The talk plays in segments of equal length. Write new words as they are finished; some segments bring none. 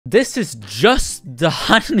This is just the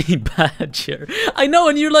honey badger. I know,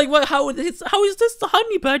 and you're like, what? How is this the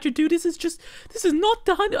honey badger, dude? This is not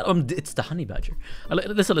the honey. It's the honey badger.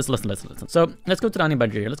 Listen. So let's go to the honey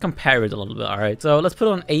badger here. Let's compare it a little bit. All right. So let's put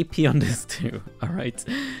on AP on this too. All right.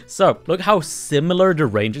 So look how similar the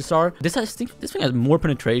ranges are. This thing has more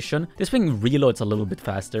penetration. This thing reloads a little bit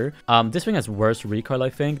faster. This thing has worse recoil, I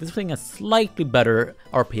think. This thing has slightly better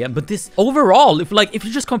RPM, but this overall, if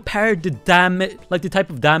you just compare the damage, like the type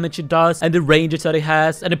of damage it does, and the ranges that it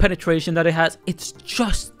has, and the penetration that it has, it's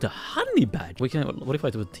just the honey badger. What if I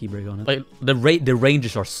do a T-break on it? Like the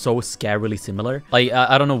ranges are so scarily similar. Like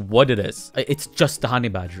I don't know what it is. It's just the honey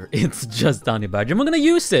badger. It's just the honey badger. And we're gonna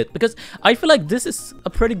use it because I feel like this is a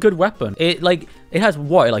pretty good weapon. It has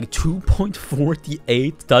what, like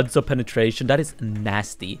 2.48 studs of penetration. That is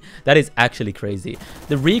nasty. That is actually crazy.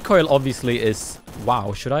 The recoil obviously is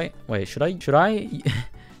wow. Should I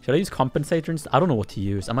use compensators? I don't know what to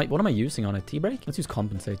use. What am I using on a T-break? Let's use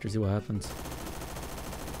compensators, see what happens.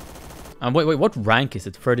 Wait, what rank is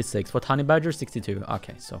it? 36. What honey badger? 62.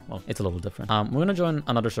 Okay, so, well, it's a little different. We're gonna join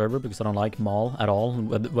another server because I don't like Mall at all,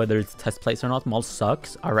 whether it's test place or not. Mall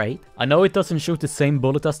sucks, all right? I know it doesn't shoot the same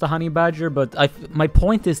bullet as the honey badger, but my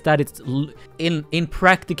point is that it's, in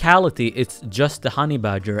practicality, it's just the honey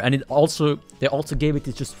badger, and they also gave it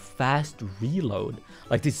this just fast reload.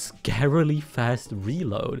 Like this scarily fast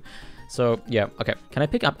reload. So yeah, okay. Can I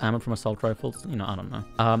pick up ammo from assault rifles? You know, I don't know.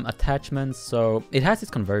 Attachments. So it has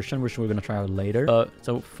its conversion, which we're gonna try out later.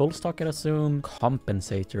 So full stock, I assume.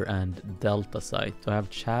 Compensator and delta sight. Do I have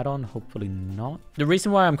chat on? Hopefully not. The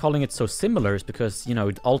reason why I'm calling it so similar is because, you know,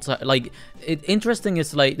 it also the interesting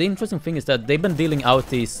thing is that they've been dealing out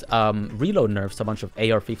these reload nerfs to a bunch of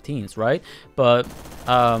AR-15s, right? But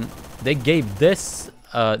they gave this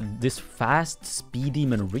fast speed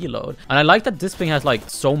demon reload, and I like that this thing has like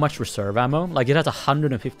so much reserve ammo. Like it has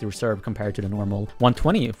 150 reserve compared to the normal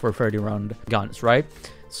 120 for 30 round guns, right?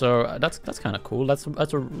 So that's kind of cool. That's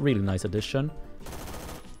a really nice addition.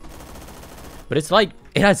 But it's like,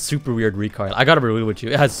 it has super weird recoil. I gotta be real with you.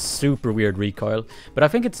 It has super weird recoil. But I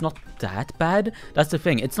think it's not that bad. That's the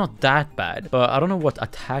thing. It's not that bad. But I don't know what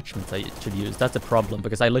attachments I should use. That's the problem.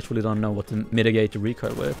 Because I literally don't know what to mitigate the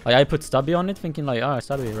recoil with. Like, I put stubby on it thinking like, oh,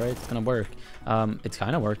 stubby, right? It's gonna work. It's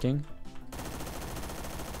kind of working.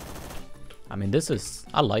 I mean,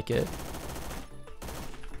 I like it.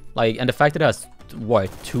 Like, and the fact that it has, what,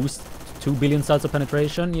 2 billion cells of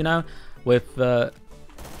penetration, you know? With,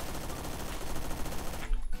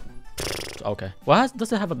 okay. Well,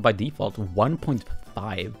 does it have by default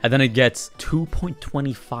 1.5, and then it gets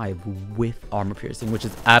 2.25 with armor piercing, which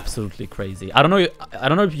is absolutely crazy. I don't know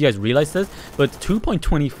if you guys realize this, but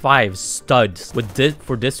 2.25 studs with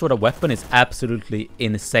for this sort of weapon is absolutely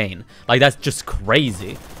insane. Like, that's just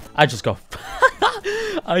crazy. I just got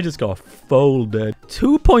folded.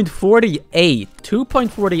 2.48.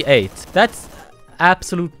 2.48. That's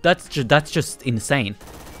absolute. That's just insane.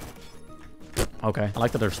 Okay, I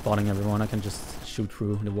like that they're spotting everyone. I can just shoot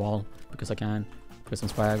through the wall because I can. Get some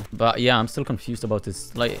swag. But yeah, I'm still confused about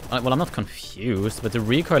this. Like, well, I'm not confused, but the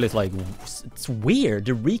recoil is like, it's weird.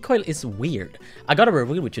 The recoil is weird. I gotta be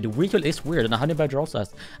real with you. The recoil is weird, and the honey badger also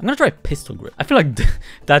has. I'm gonna try pistol grip. I feel like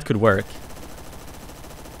that could work.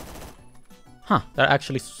 Huh, that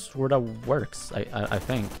actually sort of works, I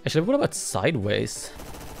think. Actually, what about sideways?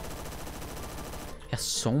 Yeah,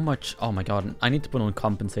 so much. Oh my god, I need to put on a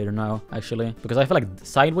compensator now, actually, because I feel like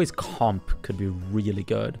sideways comp could be really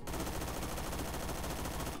good.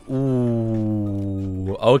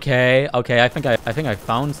 Ooh, okay, I think I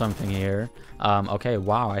found something here. Okay,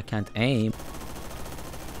 wow, I can't aim.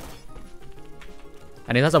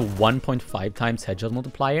 And it has a 1.5 times headshot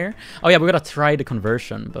multiplier. Oh yeah, we gotta try the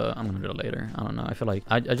conversion, but I'm gonna do it later. I don't know. I feel like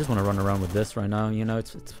I just want to run around with this right now. You know,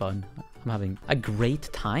 it's fun. I'm having a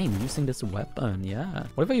great time using this weapon. Yeah.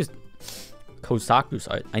 What if I use Kosaku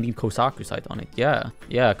sight? I need Kosaku sight on it. Yeah,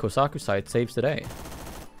 Kosaku sight saves the day.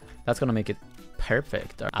 That's gonna make it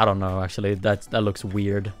perfect. I don't know. Actually, that looks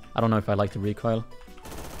weird. I don't know if I like the recoil.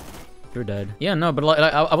 You're dead. Yeah, no, but like,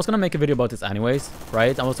 I was gonna make a video about this anyways,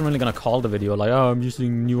 right? I wasn't really gonna call the video like, oh, I'm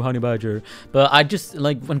using new honey badger, but I just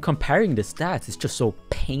like, when comparing the stats, it's just so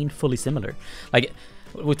painfully similar. Like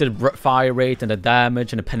with the fire rate and the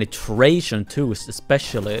damage and the penetration too,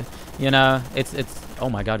 especially, you know, it's oh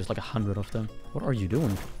my god, it's like 100 of them. What are you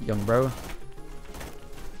doing, young bro?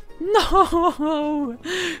 No,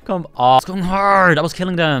 come on, it's going hard. I was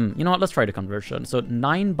killing them. You know what, let's try the conversion. So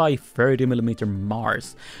 9x30mm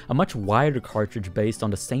Mars, a much wider cartridge based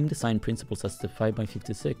on the same design principles as the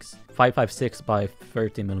 5x56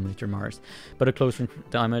 5.56x30mm Mars, but a close range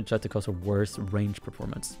damage at the cost of worse range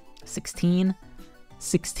performance. 16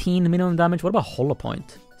 16 minimum damage. What about hollow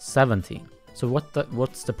point? 17. So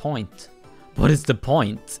what's the point? What is the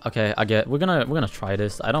point? Okay, we're gonna try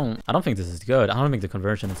this. I don't think this is good. I don't think the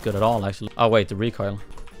conversion is good at all, actually. Oh wait, the recoil.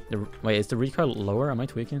 Wait, is the recoil lower? Am I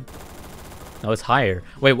tweaking? No, it's higher.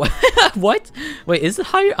 Wait, what? What? Wait, is it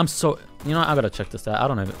higher? I'm so... You know, I gotta check this out. I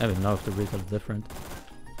don't even know if the recoil is different.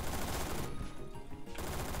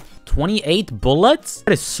 28 bullets?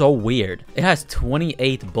 That is so weird. It has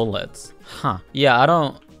 28 bullets. Huh.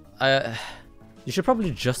 Yeah, you should probably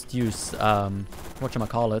just use,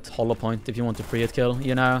 whatchamacallit, hollow point if you want to free hit kill,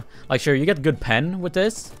 you know? Like, sure, you get good pen with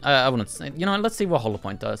this. I wouldn't say, you know, let's see what hollow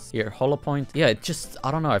point does. Here, hollow point. Yeah, it just, I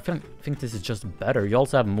don't know. I think this is just better. You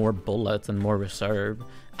also have more bullets and more reserve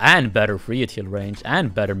and better free hit kill range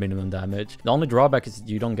and better minimum damage. The only drawback is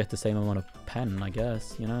you don't get the same amount of pen, I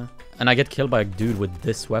guess, you know? And I get killed by a dude with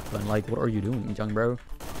this weapon. Like, what are you doing, young bro?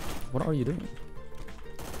 What are you doing?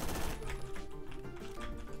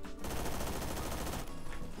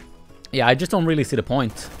 Yeah, I just don't really see the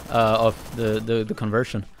point of the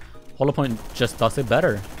conversion. Hollow point just does it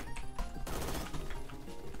better.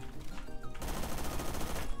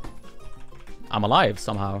 I'm alive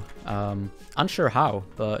somehow. Unsure how,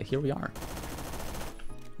 but here we are.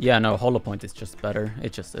 Yeah, no, hollow point is just better.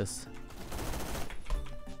 It just is.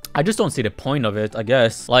 I just don't see the point of it, I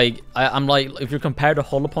guess. Like, I'm like, if you compare the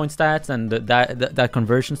hollow point stats and that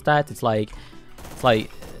conversion stat, it's like,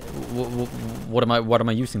 what am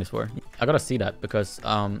I using this for? I gotta see that, because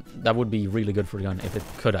that would be really good for the gun if it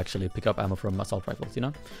could actually pick up ammo from assault rifles, you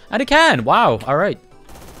know? And it can! Wow! Alright.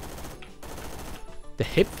 The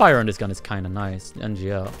hip fire on this gun is kind of nice.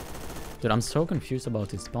 NGL. Dude, I'm so confused about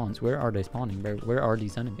these spawns. Where are they spawning? Where are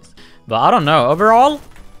these enemies? But I don't know. Overall,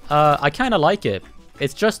 I kind of like it.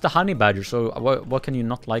 It's just the honey badger, so what can you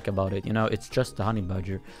not like about it? You know, it's just the honey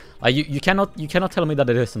badger. You cannot tell me that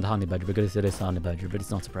it isn't a honey badger, because it is a honey badger, but it's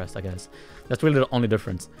not suppressed, I guess. That's really the only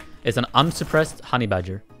difference. It's an unsuppressed honey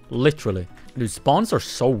badger, literally. Dude, spawns are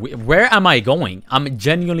so weird. Where am I going? I'm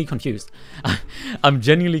genuinely confused. I'm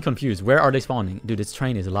genuinely confused. Where are they spawning? Dude, this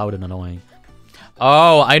train is loud and annoying.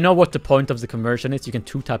 Oh, I know what the point of the conversion is. You can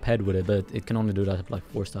 2-tap head with it, but it can only do that at like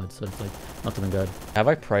 4 studs, so it's like not even good. Have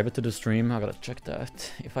I privated the stream? I gotta check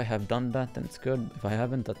that. If I have done that, then it's good. If I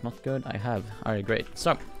haven't, that's not good. I have. Alright, great.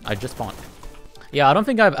 So, I just spawned. Yeah, I don't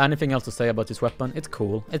think I have anything else to say about this weapon. It's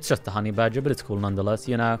cool. It's just a honey badger, but it's cool nonetheless,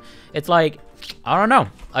 you know? It's like, I don't know.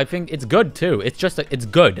 I think it's good too. It's just, it's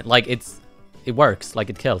good. Like, it works, like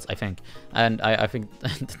it kills, I think. And I think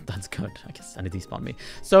that's good. I guess I need to despawn me.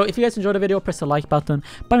 So if you guys enjoyed the video, press the like button.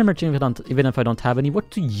 But even if I don't have any, what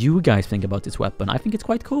do you guys think about this weapon? I think it's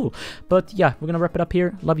quite cool. But yeah, we're gonna wrap it up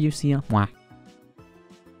here. Love you. See ya. Mwah.